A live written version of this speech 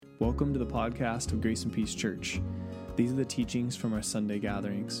Welcome to the podcast of Grace and Peace Church. These are the teachings from our Sunday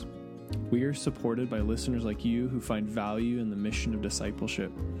gatherings. We are supported by listeners like you who find value in the mission of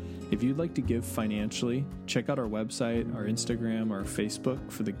discipleship. If you'd like to give financially, check out our website, our Instagram, or our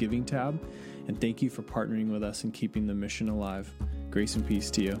Facebook for the giving tab. And thank you for partnering with us and keeping the mission alive. Grace and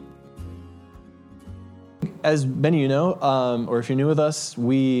peace to you. As many of you know, or if you're new with us,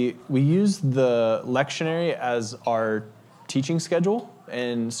 we use the lectionary as our teaching schedule.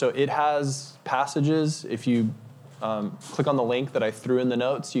 And so it has passages. If you click on the link that I threw in the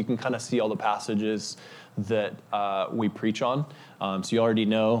notes, you can kind of see all the passages that we preach on. So you already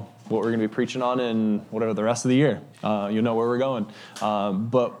know what we're going to be preaching on in whatever the rest of the year. You know where we're going.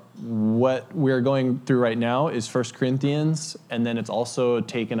 But what we're going through right now is 1 Corinthians, and then it's also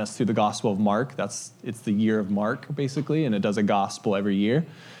taken us through the Gospel of Mark. It's the year of Mark, basically, and it does a gospel every year.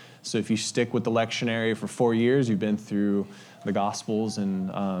 So if you stick with the lectionary for 4 years, you've been through the Gospels,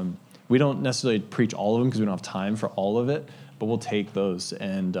 and we don't necessarily preach all of them because we don't have time for all of it, but we'll take those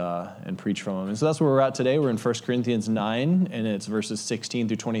and preach from them. And so that's where we're at today. We're in 1 Corinthians 9, and it's verses 16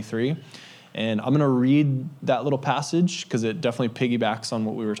 through 23. And I'm going to read that little passage because it definitely piggybacks on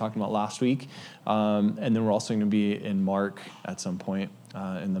what we were talking about last week. And then we're also going to be in Mark at some point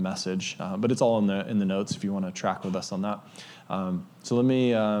in the message. But it's all in the notes if you want to track with us on that. So let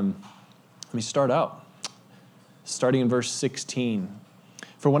me start out. Starting in verse 16.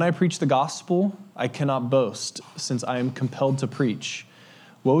 For when I preach the gospel, I cannot boast, since I am compelled to preach.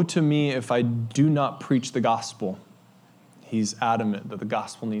 Woe to me if I do not preach the gospel. He's adamant that the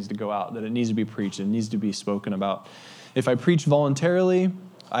gospel needs to go out, that it needs to be preached, it needs to be spoken about. If I preach voluntarily,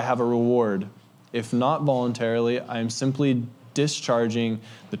 I have a reward. If not voluntarily, I am simply discharging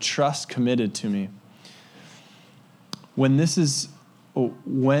the trust committed to me. What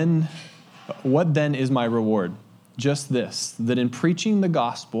then is my reward? Just this, that in preaching the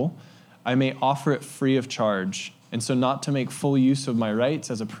gospel, I may offer it free of charge, and so not to make full use of my rights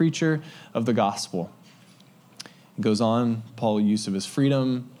as a preacher of the gospel. It goes on, Paul's use of his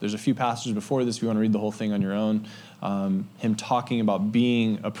freedom. There's a few passages before this if you want to read the whole thing on your own. Him talking about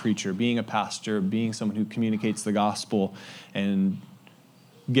being a preacher, being a pastor, being someone who communicates the gospel, and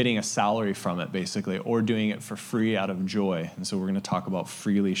getting a salary from it, basically, or doing it for free out of joy. And so we're going to talk about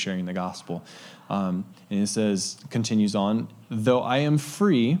freely sharing the gospel. And it says, continues on, though I am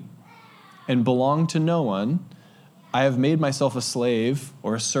free and belong to no one, I have made myself a slave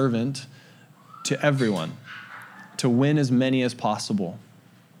or a servant to everyone to win as many as possible.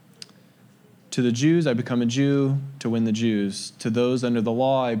 To the Jews, I become a Jew to win the Jews. To those under the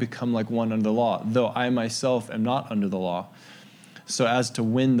law, I become like one under the law, though I myself am not under the law, so as to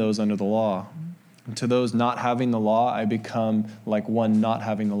win those under the law. And to those not having the law, I become like one not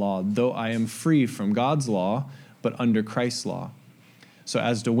having the law, though I am free from God's law, but under Christ's law, so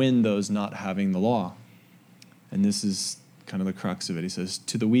as to win those not having the law. And this is kind of the crux of it. He says,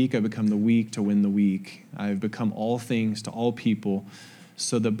 to the weak, I become the weak to win the weak. I have become all things to all people,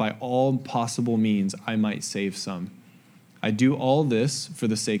 so that by all possible means I might save some. I do all this for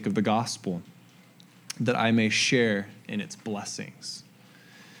the sake of the gospel, that I may share in its blessings.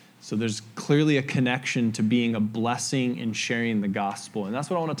 So there's clearly a connection to being a blessing in sharing the gospel. And that's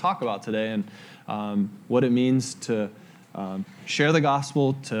what I want to talk about today, and what it means to share the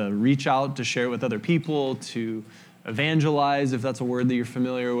gospel, to reach out, to share it with other people, to evangelize, if that's a word that you're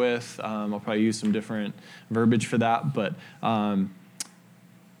familiar with. I'll probably use some different verbiage for that, but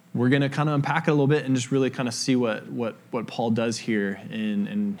we're going to kind of unpack it a little bit and just really kind of see what Paul does here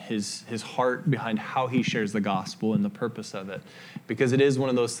in his heart behind how he shares the gospel and the purpose of it. Because it is one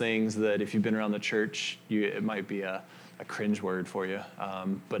of those things that if you've been around the church, it might be a cringe word for you,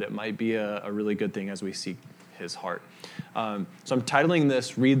 but it might be a really good thing as we seek his heart. So I'm titling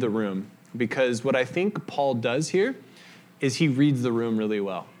this Read the Room, because what I think Paul does here is he reads the room really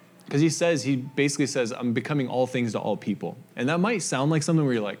well. Because he basically says, I'm becoming all things to all people. And that might sound like something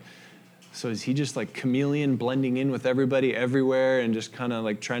where you're like, so is he just like chameleon blending in with everybody everywhere and just kind of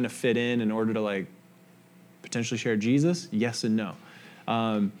like trying to fit in order to like potentially share Jesus? Yes and no.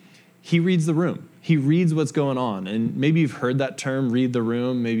 He reads the room. He reads what's going on. And maybe you've heard that term, read the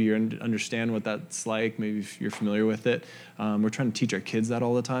room. Maybe you understand what that's like. Maybe if you're familiar with it. We're trying to teach our kids that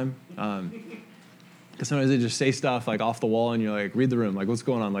all the time. Because sometimes they just say stuff like off the wall and you're like, read the room. Like, what's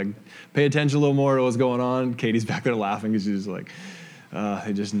going on? Like, pay attention a little more to what's going on. Katie's back there laughing because she's like,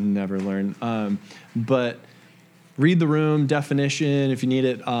 they just never learn. But read the room, definition, if you need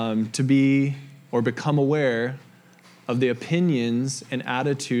it, to be or become aware of the opinions and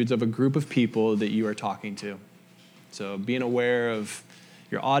attitudes of a group of people that you are talking to. So being aware of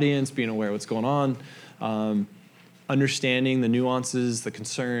your audience, being aware of what's going on, understanding the nuances, the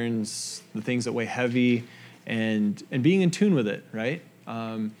concerns, the things that weigh heavy, and being in tune with it, right?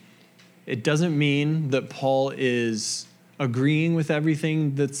 It doesn't mean that Paul is agreeing with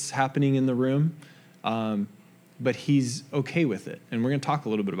everything that's happening in the room, but he's okay with it. And we're going to talk a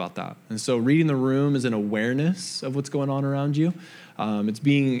little bit about that. And so reading the room is an awareness of what's going on around you. It's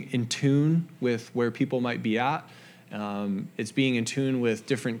being in tune with where people might be at. It's being in tune with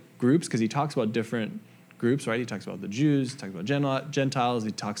different groups, because he talks about different groups, right? He talks about the Jews, he talks about Gentiles,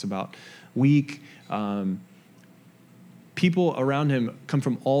 he talks about weak. People around him come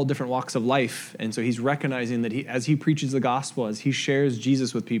from all different walks of life. And so he's recognizing that as he preaches the gospel, as he shares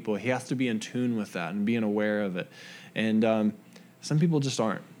Jesus with people, he has to be in tune with that and being aware of it. And some people just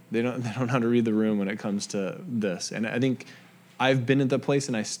aren't. They don't know how to read the room when it comes to this. And I think I've been at that place,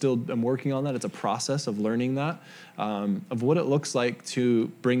 and I still am working on that. It's a process of learning that, of what it looks like to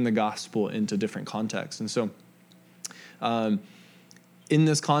bring the gospel into different contexts. And so in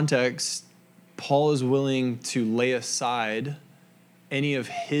this context, Paul is willing to lay aside any of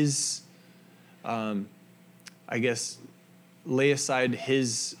his, lay aside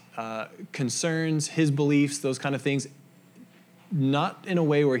his concerns, his beliefs, those kind of things, not in a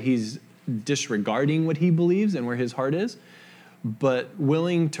way where he's disregarding what he believes and where his heart is, but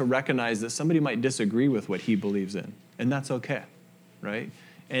willing to recognize that somebody might disagree with what he believes in, and that's okay, right?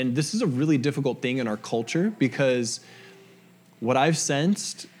 And this is a really difficult thing in our culture, because what I've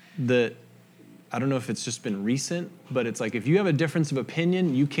sensed that, I don't know if it's just been recent, but it's like, if you have a difference of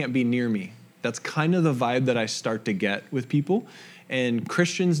opinion, you can't be near me. That's kind of the vibe that I start to get with people. And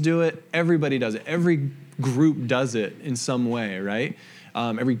Christians do it. Everybody does it. Every group does it in some way, right?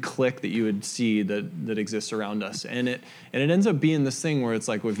 Every clique that you would see that exists around us. And it ends up being this thing where it's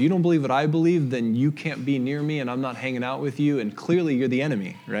like, well, if you don't believe what I believe, then you can't be near me, and I'm not hanging out with you, and clearly you're the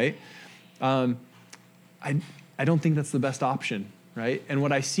enemy, right? I don't think that's the best option. Right? And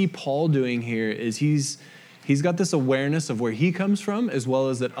what I see Paul doing here is he's got this awareness of where he comes from, as well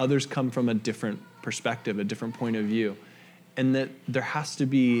as that others come from a different perspective, a different point of view. And that there has to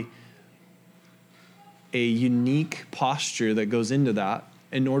be a unique posture that goes into that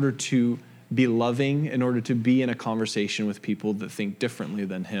in order to be loving, in order to be in a conversation with people that think differently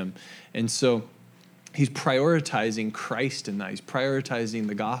than him. And so he's prioritizing Christ in that. He's prioritizing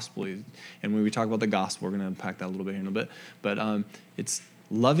the gospel. And when we talk about the gospel, we're going to unpack that a little bit here in a bit. But it's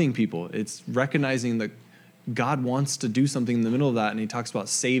loving people. It's recognizing that God wants to do something in the middle of that. And he talks about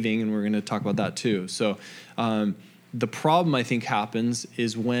saving, and we're going to talk about that too. So the problem, I think, happens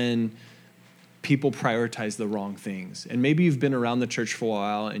is when people prioritize the wrong things. And maybe you've been around the church for a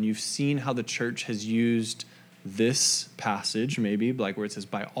while, and you've seen how the church has used this passage, maybe, like where it says,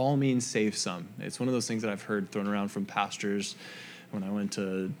 by all means save some. It's one of those things that I've heard thrown around from pastors when I went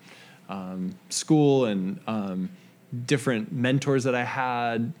to school, and different mentors that I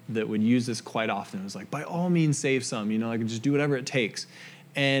had that would use this quite often. It was like, by all means save some, like just do whatever it takes.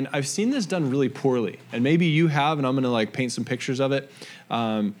 And I've seen this done really poorly. And maybe you have, and I'm going to like paint some pictures of it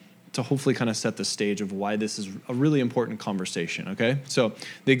to hopefully kind of set the stage of why this is a really important conversation, okay? So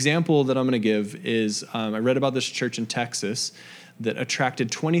the example that I'm going to give is I read about this church in Texas that attracted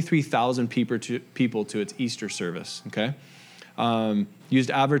 23,000 people to its Easter service, okay?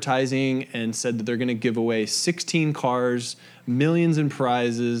 Used advertising and said that they're going to give away 16 cars, millions in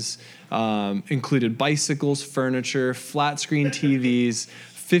prizes, included bicycles, furniture, flat screen TVs,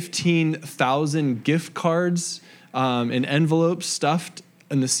 15,000 gift cards in envelopes stuffed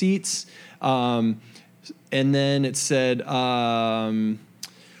in the seats. And then it said,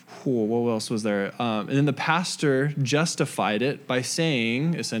 what else was there? And then the pastor justified it by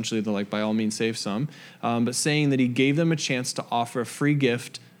saying, essentially, by all means save some, but saying that he gave them a chance to offer a free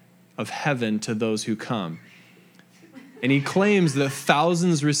gift of heaven to those who come. And he claims that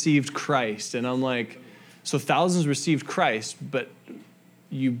thousands received Christ. And I'm like, so thousands received Christ, but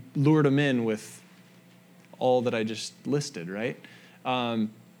you lured them in with all that I just listed, right?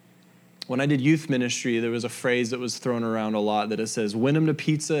 When I did youth ministry, there was a phrase that was thrown around a lot that it says, win them to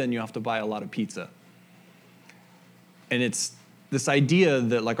pizza and you have to buy a lot of pizza. And it's this idea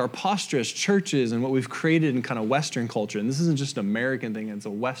that like our posture as churches and what we've created in kind of Western culture, and this isn't just an American thing, it's a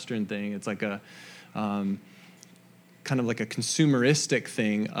Western thing. It's like a kind of like a consumeristic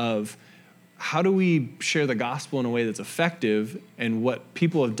thing of how do we share the gospel in a way that's effective, and what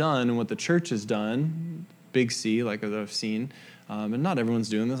people have done and what the church has done, big C, like I've seen, and not everyone's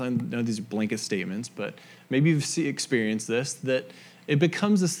doing this. I know these are blanket statements, but maybe you've experienced this, that it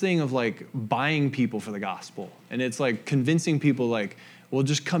becomes this thing of like buying people for the gospel. And it's like convincing people like, well,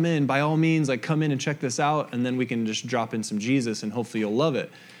 just come in, by all means, like come in and check this out, and then we can just drop in some Jesus and hopefully you'll love it.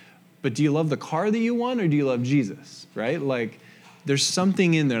 But do you love the car that you want, or do you love Jesus, right? Like, there's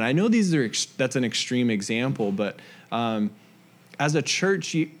something in there. And I know that's an extreme example, but as a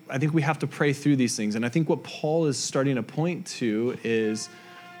church, I think we have to pray through these things. And I think what Paul is starting to point to is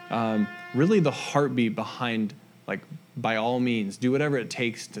really the heartbeat behind, like, by all means, do whatever it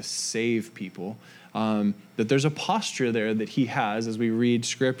takes to save people. That there's a posture there that he has as we read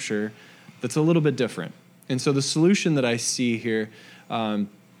Scripture that's a little bit different. And so the solution that I see here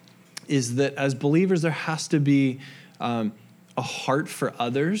is that as believers, there has to be a heart for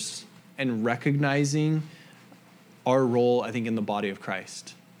others and recognizing our role, I think, in the body of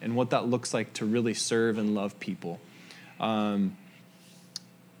Christ and what that looks like to really serve and love people. I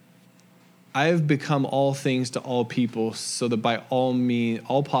have become all things to all people so that by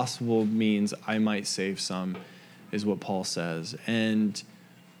all possible means, I might save some, is what Paul says. And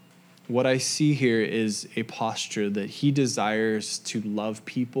what I see here is a posture that he desires to love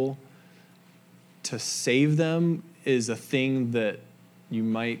people. To save them is a thing that there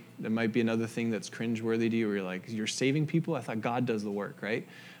might be another thing that's cringeworthy to you, where you're like, you're saving people? I thought God does the work, right?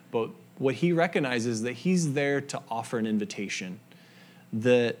 But what he recognizes is that he's there to offer an invitation.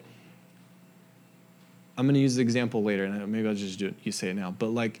 That, I'm going to use the example later, and maybe I'll just do it, you say it now. But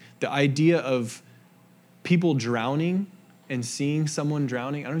like the idea of people drowning and seeing someone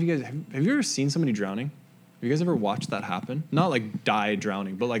drowning. I don't know if you guys, have you ever seen somebody drowning? Have you guys ever watched that happen? Not like die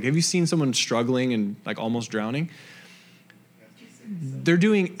drowning, but like, have you seen someone struggling and like almost drowning? They're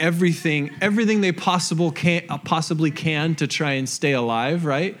doing everything they possibly can to try and stay alive,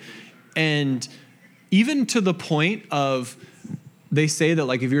 right? And even to the point of, they say that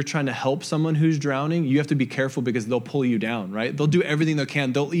like if you're trying to help someone who's drowning, you have to be careful because they'll pull you down, right? They'll do everything they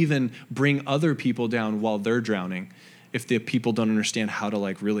can. They'll even bring other people down while they're drowning if the people don't understand how to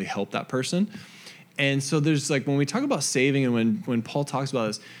like really help that person. And so there's like, when we talk about saving and when Paul talks about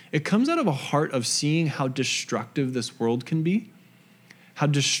this, it comes out of a heart of seeing how destructive this world can be, how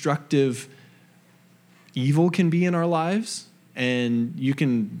destructive evil can be in our lives. And you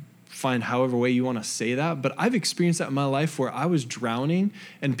can find however way you want to say that. But I've experienced that in my life where I was drowning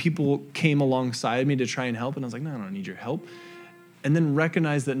and people came alongside me to try and help. And I was like, no, I don't need your help. And then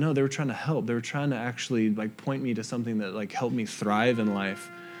recognize that, no, they were trying to help. They were trying to actually like point me to something that like helped me thrive in life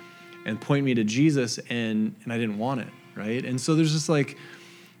and point me to Jesus. And I didn't want it, right? And so there's just like,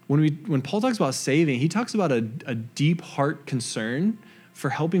 when Paul talks about saving, he talks about a deep heart concern for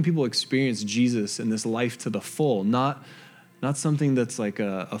helping people experience Jesus in this life to the full, not something that's like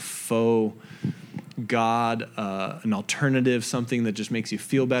a faux God, an alternative, something that just makes you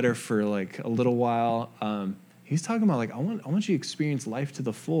feel better for like a little while. He's talking about like, I want you to experience life to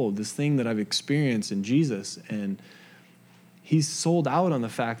the full, this thing that I've experienced in Jesus. And he's sold out on the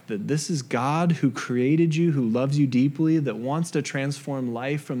fact that this is God who created you, who loves you deeply, that wants to transform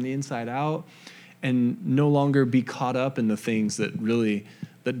life from the inside out and no longer be caught up in the things that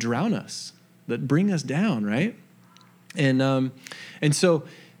drown us, that bring us down, right? And so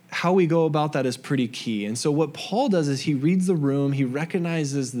how we go about that is pretty key. And so what Paul does is he reads the room. He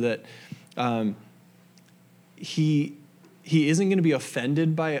recognizes that he isn't going to be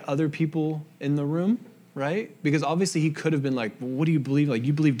offended by other people in the room, right? Because obviously he could have been like, well, what do you believe? Like,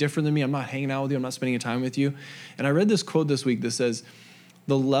 you believe different than me. I'm not hanging out with you. I'm not spending time with you. And I read this quote this week that says,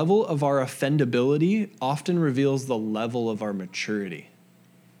 the level of our offendability often reveals the level of our maturity.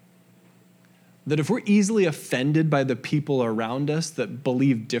 That if we're easily offended by the people around us that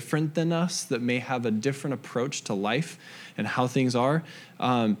believe different than us, that may have a different approach to life and how things are,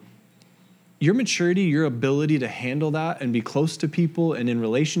 your maturity, your ability to handle that and be close to people and in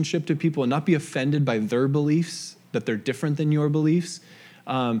relationship to people and not be offended by their beliefs, that they're different than your beliefs,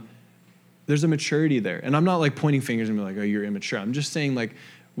 there's a maturity there. And I'm not like pointing fingers and be like, oh, you're immature. I'm just saying like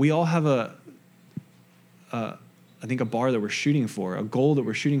we all have I think a bar that we're shooting for, a goal that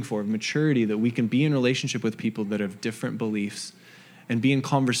we're shooting for, of maturity, that we can be in relationship with people that have different beliefs and be in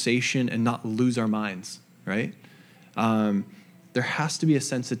conversation and not lose our minds, right? There has to be a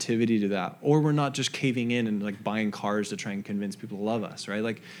sensitivity to that, or we're not just caving in and like buying cars to try and convince people to love us, right?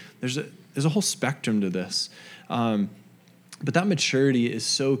 Like there's a whole spectrum to this. But that maturity is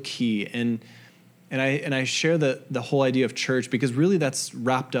so key. And I share the whole idea of church because really that's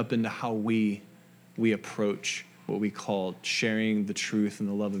wrapped up into how we approach what we call sharing the truth and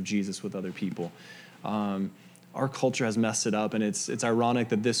the love of Jesus with other people. Our culture has messed it up, and it's ironic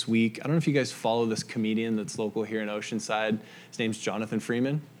that this week, I don't know if you guys follow this comedian that's local here in Oceanside. His name's Jonathan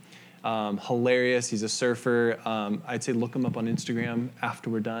Freeman. Hilarious. He's a surfer. I'd say look him up on Instagram after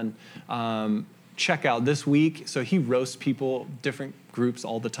we're done. Check out this week. So he roasts people, different groups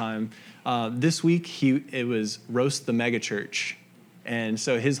all the time. This week, it was Roast the Megachurch. And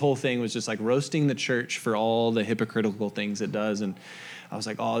so his whole thing was just like roasting the church for all the hypocritical things it does. And I was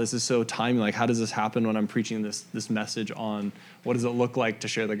like, oh, this is so timely. Like, how does this happen when I'm preaching this message on what does it look like to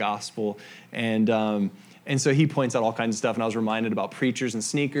share the gospel? And so he points out all kinds of stuff. And I was reminded about preachers and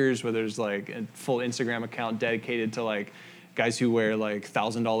sneakers, where there's like a full Instagram account dedicated to like guys who wear like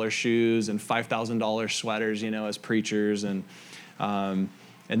 $1,000 shoes and $5,000 sweaters, as preachers. And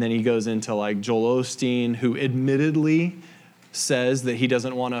then he goes into like Joel Osteen, who admittedly says that he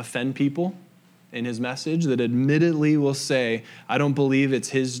doesn't want to offend people in his message, that admittedly will say, I don't believe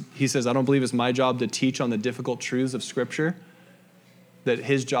it's my job to teach on the difficult truths of Scripture, that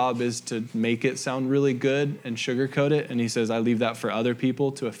his job is to make it sound really good and sugarcoat it. And he says, I leave that for other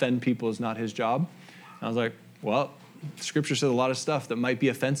people. To offend people is not his job. And I was like, well, Scripture says a lot of stuff that might be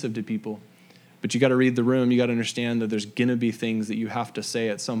offensive to people, but you got to read the room. You got to understand that there's going to be things that you have to say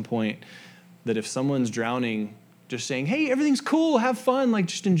at some point, that if someone's drowning, just saying, hey, everything's cool, have fun, like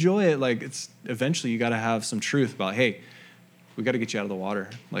just enjoy it. Like it's eventually you got to have some truth about, hey, we got to get you out of the water.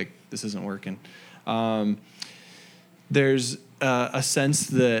 Like this isn't working. There's a sense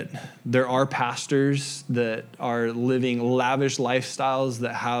that there are pastors that are living lavish lifestyles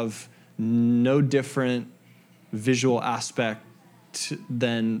that have no different visual aspect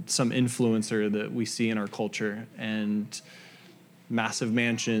than some influencer that we see in our culture, and massive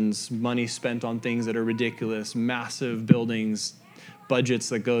mansions, money spent on things that are ridiculous, massive buildings, budgets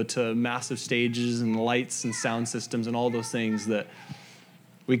that go to massive stages and lights and sound systems and all those things that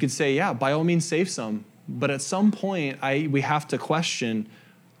we could say, yeah, by all means save some. But at some point, we have to question,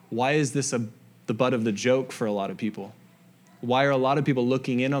 why is this the butt of the joke for a lot of people? Why are a lot of people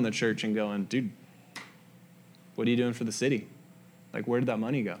looking in on the church and going, dude, what are you doing for the city? Like, where did that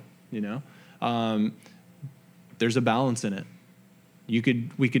money go? There's a balance in it. We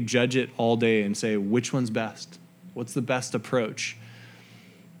could judge it all day and say, which one's best? What's the best approach?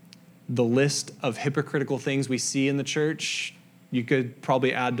 The list of hypocritical things we see in the church, you could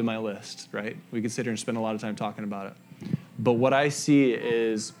probably add to my list, right? We could sit here and spend a lot of time talking about it. But what I see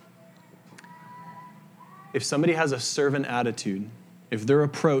is, if somebody has a servant attitude, if their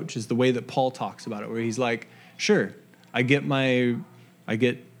approach is the way that Paul talks about it, where he's like, sure, I get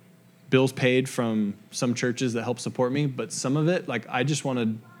bills paid from some churches that help support me, but some of it, like, I just want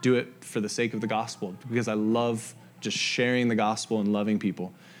to do it for the sake of the gospel, because I love just sharing the gospel and loving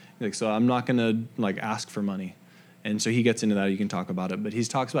people. Like, so I'm not going to like ask for money. And so he gets into that. You can talk about it, but he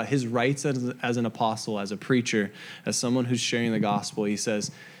talks about his rights as an apostle, as a preacher, as someone who's sharing the gospel. He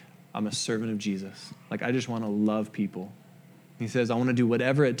says, I'm a servant of Jesus. Like, I just want to love people. He says, I want to do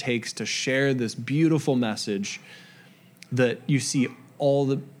whatever it takes to share this beautiful message that you see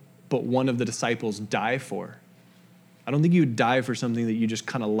but one of the disciples die for. I don't think you would die for something that you just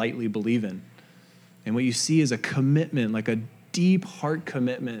kind of lightly believe in. And what you see is a commitment, like a deep heart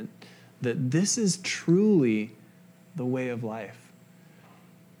commitment, that this is truly the way of life.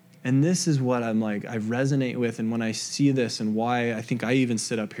 And this is what I resonate with, and when I see this, and why I think I even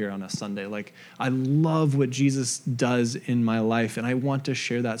sit up here on a Sunday. Like, I love what Jesus does in my life, and I want to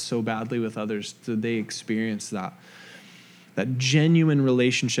share that so badly with others so they experience that genuine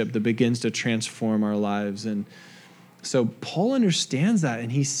relationship that begins to transform our lives. And so Paul understands that,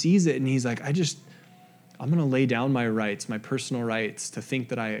 and he sees it, and he's like, I'm going to lay down my rights, my personal rights, to think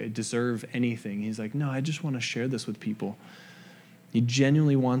that I deserve anything. He's like, no, I just want to share this with people. He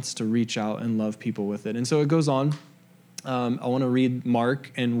genuinely wants to reach out and love people with it. And so it goes on. I want to read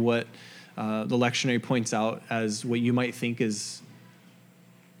Mark and what the lectionary points out as what you might think is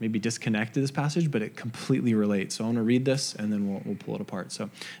maybe disconnected to this passage, but it completely relates. So I want to read this, and then we'll pull it apart.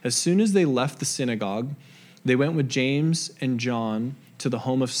 So as soon as they left the synagogue, they went with James and John to the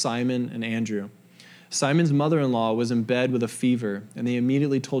home of Simon and Andrew. Simon's mother-in-law was in bed with a fever, and they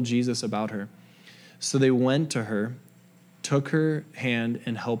immediately told Jesus about her. So they went to her, took her hand,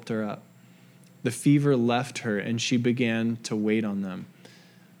 and helped her up. The fever left her, and she began to wait on them.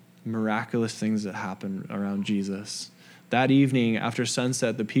 Miraculous things that happened around Jesus. That evening, after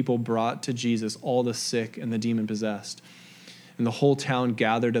sunset, the people brought to Jesus all the sick and the demon-possessed, and the whole town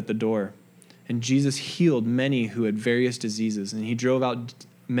gathered at the door. And Jesus healed many who had various diseases, and he drove out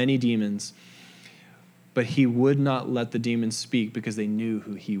many demons, but he would not let the demons speak because they knew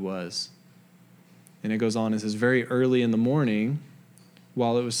who he was. And it goes on, it says, very early in the morning,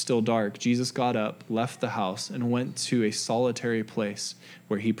 while it was still dark, Jesus got up, left the house, and went to a solitary place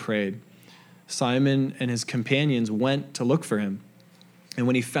where he prayed. Simon and his companions went to look for him. And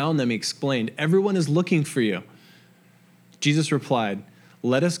when he found them, he explained, everyone is looking for you. Jesus replied,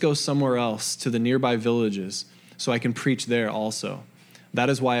 let us go somewhere else to the nearby villages so I can preach there also. That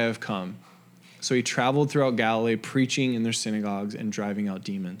is why I have come. So he traveled throughout Galilee, preaching in their synagogues and driving out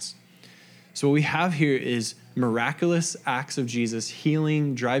demons. So what we have here is miraculous acts of Jesus,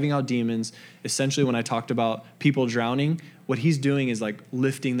 healing, driving out demons. Essentially, when I talked about people drowning, what he's doing is like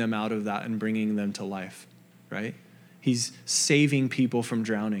lifting them out of that and bringing them to life, right? He's saving people from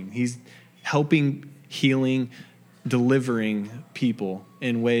drowning. He's helping, healing, delivering people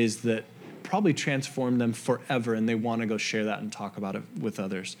in ways that probably transform them forever, and they want to go share that and talk about it with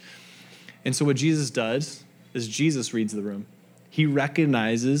others. And so what Jesus does is Jesus reads the room. He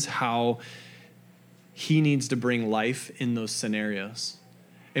recognizes how he needs to bring life in those scenarios.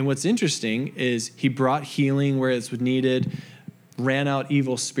 And what's interesting is he brought healing where it was needed, ran out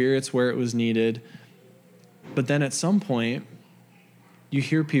evil spirits where it was needed. But then at some point, you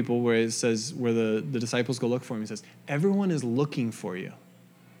hear people where it says, where the disciples go look for him. He says, everyone is looking for you.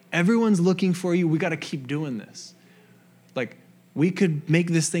 Everyone's looking for you. We got to keep doing this. Like, we could make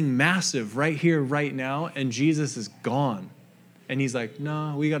this thing massive right here, right now, and Jesus is gone. And he's like,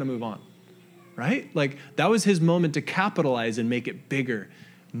 no, we got to move on, right? Like, that was his moment to capitalize and make it bigger,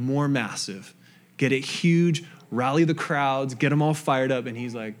 more massive, get it huge, rally the crowds, get them all fired up. And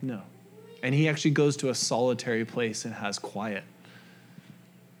he's like, no. And he actually goes to a solitary place and has quiet.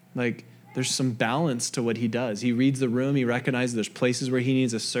 Like, there's some balance to what he does. He reads the room. He recognizes there's places where he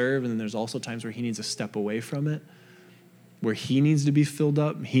needs to serve, and then there's also times where he needs to step away from it, where he needs to be filled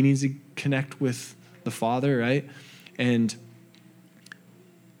up. He needs to connect with the Father, right? And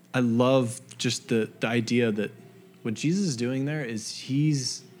I love just the idea that what Jesus is doing there is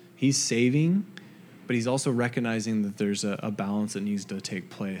he's saving, but he's also recognizing that there's a balance that needs to take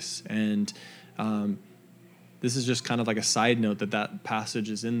place. And this is just kind of like a side note that passage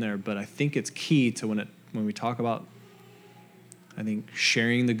is in there, but I think it's key to when we talk about, I think,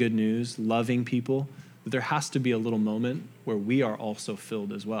 sharing the good news, loving people, that there has to be a little moment where we are also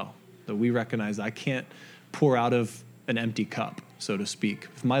filled as well, that we recognize I can't pour out of an empty cup, so to speak.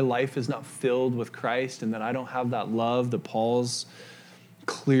 If my life is not filled with Christ and that I don't have that love that Paul's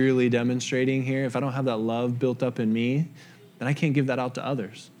clearly demonstrating here, if I don't have that love built up in me, then I can't give that out to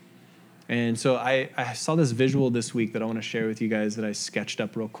others. And so I saw this visual this week that I want to share with you guys that I sketched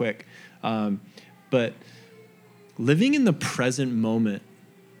up real quick. But living in the present moment,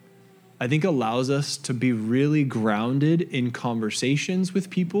 I think, allows us to be really grounded in conversations with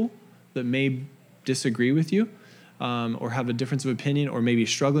people that may disagree with you, or have a difference of opinion, or maybe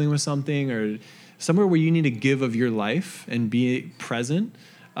struggling with something, or somewhere where you need to give of your life and be present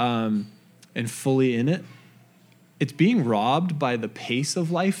and fully in it. It's being robbed by the pace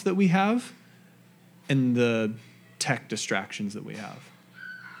of life that we have and the tech distractions that we have.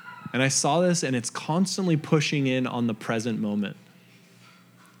 And I saw this, and it's constantly pushing in on the present moment.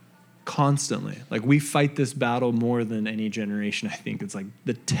 Constantly. Like, we fight this battle more than any generation, I think. It's like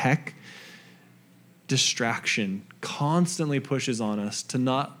the tech distraction constantly pushes on us to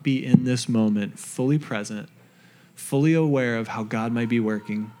not be in this moment, fully present, fully aware of how God might be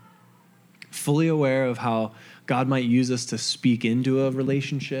working, fully aware of how God might use us to speak into a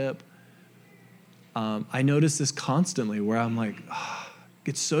relationship. I notice this constantly where I'm like,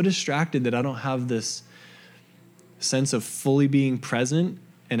 get so distracted that I don't have this sense of fully being present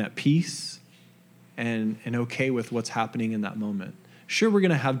and at peace and okay with what's happening in that moment. Sure, we're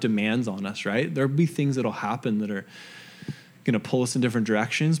going to have demands on us, right? There'll be things that'll happen that are going to pull us in different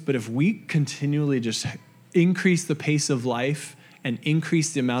directions. But if we continually just increase the pace of life and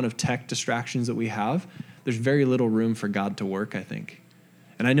increase the amount of tech distractions that we have, there's very little room for God to work, I think.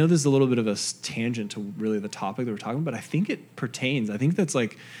 And I know this is a little bit of a tangent to really the topic that we're talking about, but I think it pertains. I think that's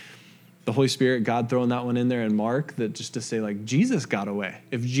like the Holy Spirit, God throwing that one in there in Mark, that just to say, like, Jesus got away.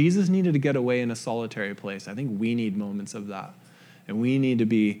 If Jesus needed to get away in a solitary place, I think we need moments of that. And we need to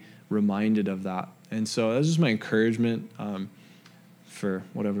be reminded of that. And so that's just my encouragement for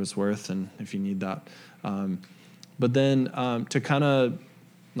whatever it's worth, and if you need that. But then to kind of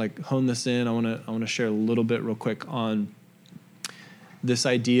like hone this in, I want to share a little bit real quick on this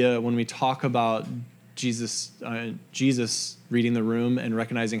idea when we talk about Jesus reading the room and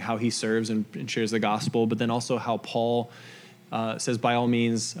recognizing how he serves and shares the gospel, but then also how Paul says, by all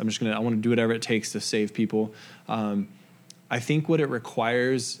means, I want to do whatever it takes to save people. I think what it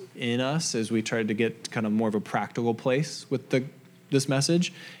requires in us as we try to get kind of more of a practical place with this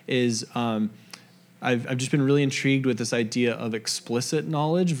message is I've just been really intrigued with this idea of explicit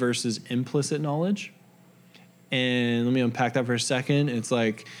knowledge versus implicit knowledge. And let me unpack that for a second. It's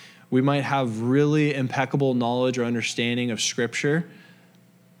like we might have really impeccable knowledge or understanding of Scripture,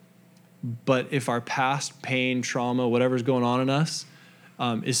 but if our past pain, trauma, whatever's going on in us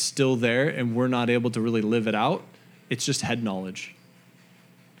is still there and we're not able to really live it out, it's just head knowledge.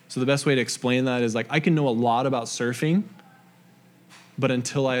 So the best way to explain that is like, I can know a lot about surfing, but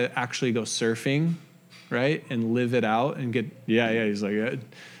until I actually go surfing, right, and live it out and get, he's like,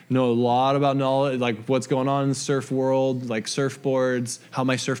 know a lot about knowledge, like what's going on in the surf world, like surfboards, how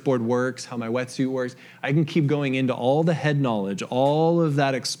my surfboard works, how my wetsuit works. I can keep going into all the head knowledge, all of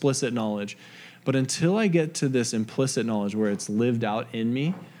that explicit knowledge. But until I get to this implicit knowledge where it's lived out in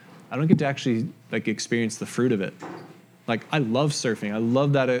me, I don't get to actually like experience the fruit of it. Like, I love surfing. I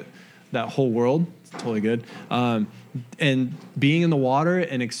love that whole world. It's totally good. And being in the water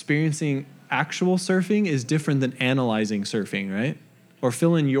and experiencing actual surfing is different than analyzing surfing, right? Or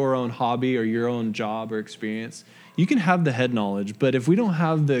fill in your own hobby or your own job or experience. You can have the head knowledge, but if we don't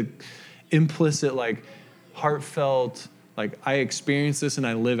have the implicit, like, heartfelt, like, I experience this and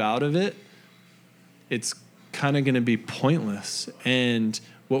I live out of it, it's kind of going to be pointless. And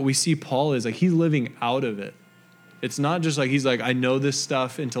what we see Paul is, like, he's living out of it. It's not just like, he's like, I know this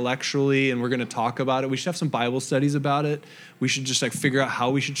stuff intellectually and we're going to talk about it. We should have some Bible studies about it. We should just like figure out how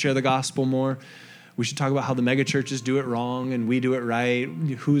we should share the gospel more. We should talk about how the mega churches do it wrong and we do it right.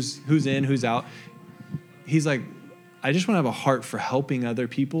 Who's in, who's out. He's like, I just want to have a heart for helping other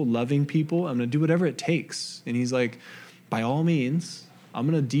people, loving people. I'm going to do whatever it takes. And he's like, by all means, I'm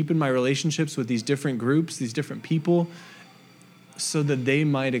going to deepen my relationships with these different groups, these different people, so that they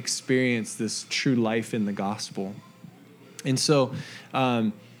might experience this true life in the gospel. And so,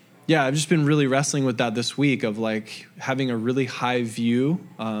 I've just been really wrestling with that this week of like having a really high view.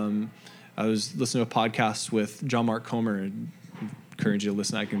 I was listening to a podcast with John Mark Comer. I encourage you to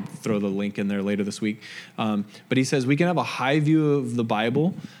listen. I can throw the link in there later this week. But he says we can have a high view of the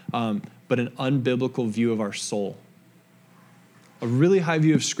Bible, but an unbiblical view of our soul. A really high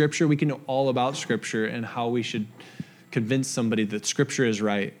view of Scripture, we can know all about Scripture and how we should convince somebody that Scripture is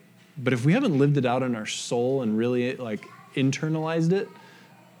right. But if we haven't lived it out in our soul and really like internalized it,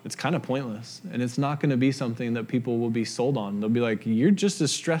 it's kind of pointless. And it's not going to be something that people will be sold on. They'll be like, you're just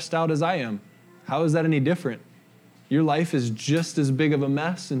as stressed out as I am. How is that any different? Your life is just as big of a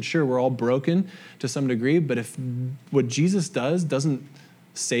mess. And sure, we're all broken to some degree. But if what Jesus does doesn't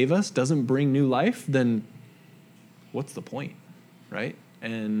save us, doesn't bring new life, then what's the point, right?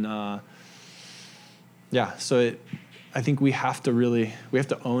 And I think we have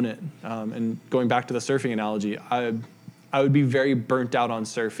to own it. And going back to the surfing analogy, I would be very burnt out on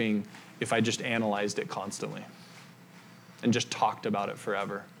surfing if I just analyzed it constantly and just talked about it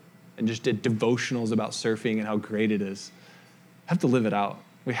forever and just did devotionals about surfing and how great it is. I have to live it out.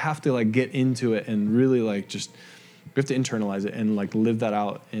 We have to like get into it and really like we have to internalize it and like live that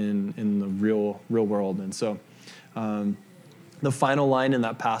out in the real world. And so the final line in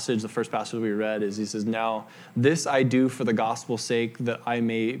that passage, the first passage we read, is he says, now this I do for the gospel's sake, that I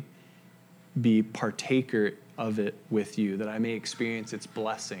may be partaker of it with you, that I may experience its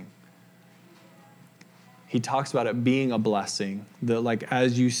blessing. He talks about it being a blessing, that like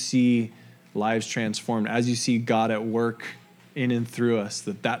as you see lives transformed, as you see God at work in and through us,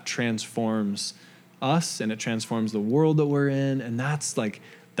 that transforms us and it transforms the world that we're in. And that's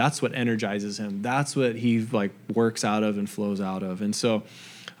what energizes him. That's what he like works out of and flows out of. And so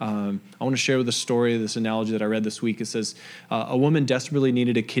I want to share with the story, this analogy that I read this week. It says, a woman desperately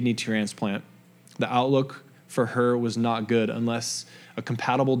needed a kidney transplant. The outlook for her was not good unless a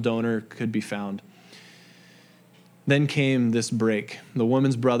compatible donor could be found. Then came this break. The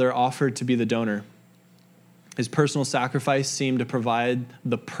woman's brother offered to be the donor. His personal sacrifice seemed to provide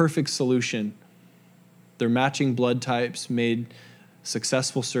the perfect solution. Their matching blood types made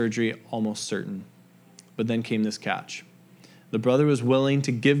successful surgery almost certain. But then came this catch. The brother was willing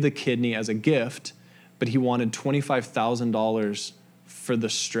to give the kidney as a gift, but he wanted $25,000 for the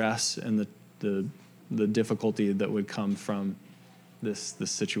stress and the difficulty that would come from this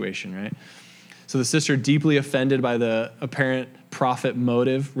situation, right? So the sister, deeply offended by the apparent profit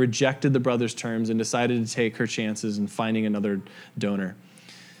motive, rejected the brother's terms and decided to take her chances in finding another donor.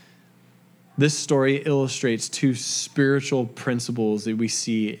 This story illustrates two spiritual principles that we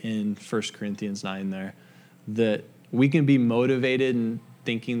see in 1 Corinthians 9 there, that we can be motivated in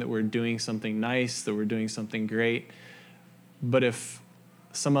thinking that we're doing something nice, that we're doing something great, but if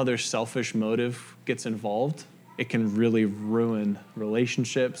some other selfish motive gets involved, it can really ruin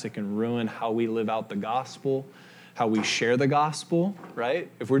relationships. It can ruin how we live out the gospel, how we share the gospel,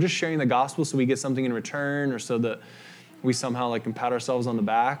 right? If we're just sharing the gospel so we get something in return or so that we somehow like can pat ourselves on the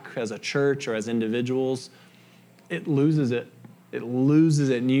back as a church or as individuals, it loses it. It loses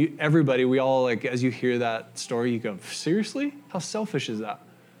it. And everybody, we all like, as you hear that story, you go, seriously? How selfish is that?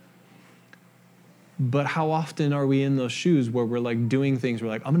 But how often are we in those shoes where we're like doing things, we're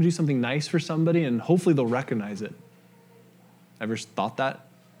like, I'm going to do something nice for somebody and hopefully they'll recognize it. Ever thought that?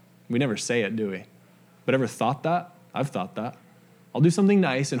 We never say it, do we? But ever thought that? I've thought that. I'll do something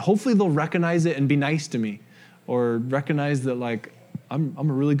nice, and hopefully they'll recognize it and be nice to me, or recognize that, like, I'm a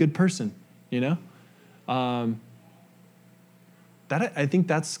really good person, you know? I think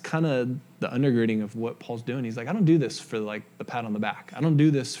that's kind of the undergirding of what Paul's doing. He's like, I don't do this for, like, the pat on the back. I don't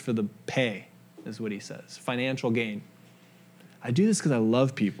do this for the pay, is what he says, financial gain. I do this because I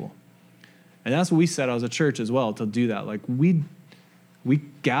love people. And that's what we said as a church as well, to do that. Like, we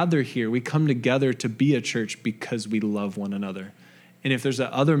gather here, we come together to be a church because we love one another. And if there's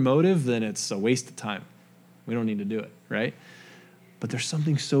a other motive, then it's a waste of time. We don't need to do it, right? But there's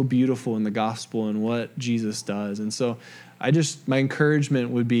something so beautiful in the gospel and what Jesus does. And so my encouragement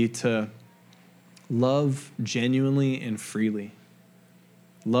would be to love genuinely and freely.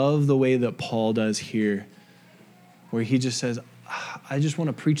 Love the way that Paul does here, where he just says, I just want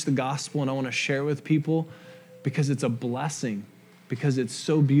to preach the gospel and I want to share it with people because it's a blessing, because it's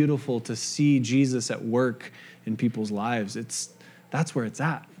so beautiful to see Jesus at work in people's lives. That's where it's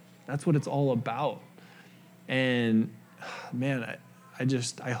at. That's what it's all about. And man,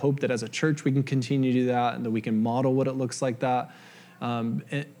 I hope that as a church we can continue to do that and that we can model what it looks like that.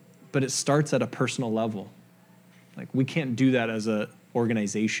 But it starts at a personal level. Like, we can't do that as an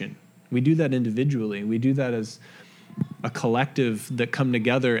organization. We do that individually. We do that as a collective that come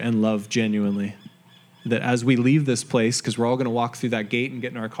together and love genuinely. That as we leave this place, because we're all going to walk through that gate and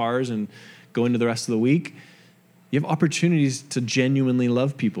get in our cars and go into the rest of the week, you have opportunities to genuinely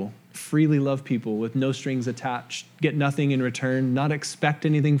love people, freely love people with no strings attached, get nothing in return, not expect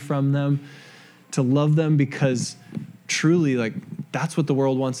anything from them, to love them because truly, like, that's what the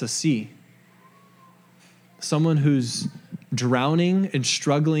world wants to see. Someone who's drowning and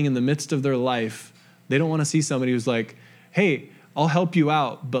struggling in the midst of their life, they don't want to see somebody who's like, hey, I'll help you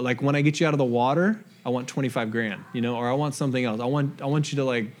out, but, like, when I get you out of the water, I want 25 grand, you know, or I want something else. I want you to,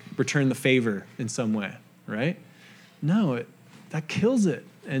 like, return the favor in some way, right? No, that kills it.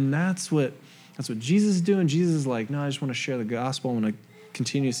 And that's what Jesus is doing. Jesus is like, no, I just want to share the gospel. I want to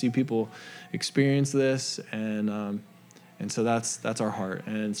continue to see people experience this. And so that's our heart.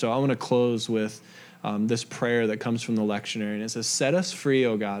 And so I want to close with this prayer that comes from the lectionary. And it says, set us free,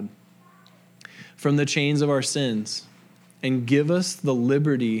 O God, from the chains of our sins, and give us the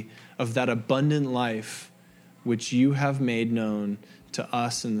liberty of that abundant life which you have made known to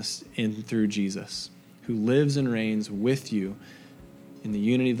us in through Jesus, who lives and reigns with you in the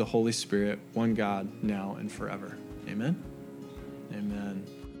unity of the Holy Spirit, one God, now and forever. Amen? Amen.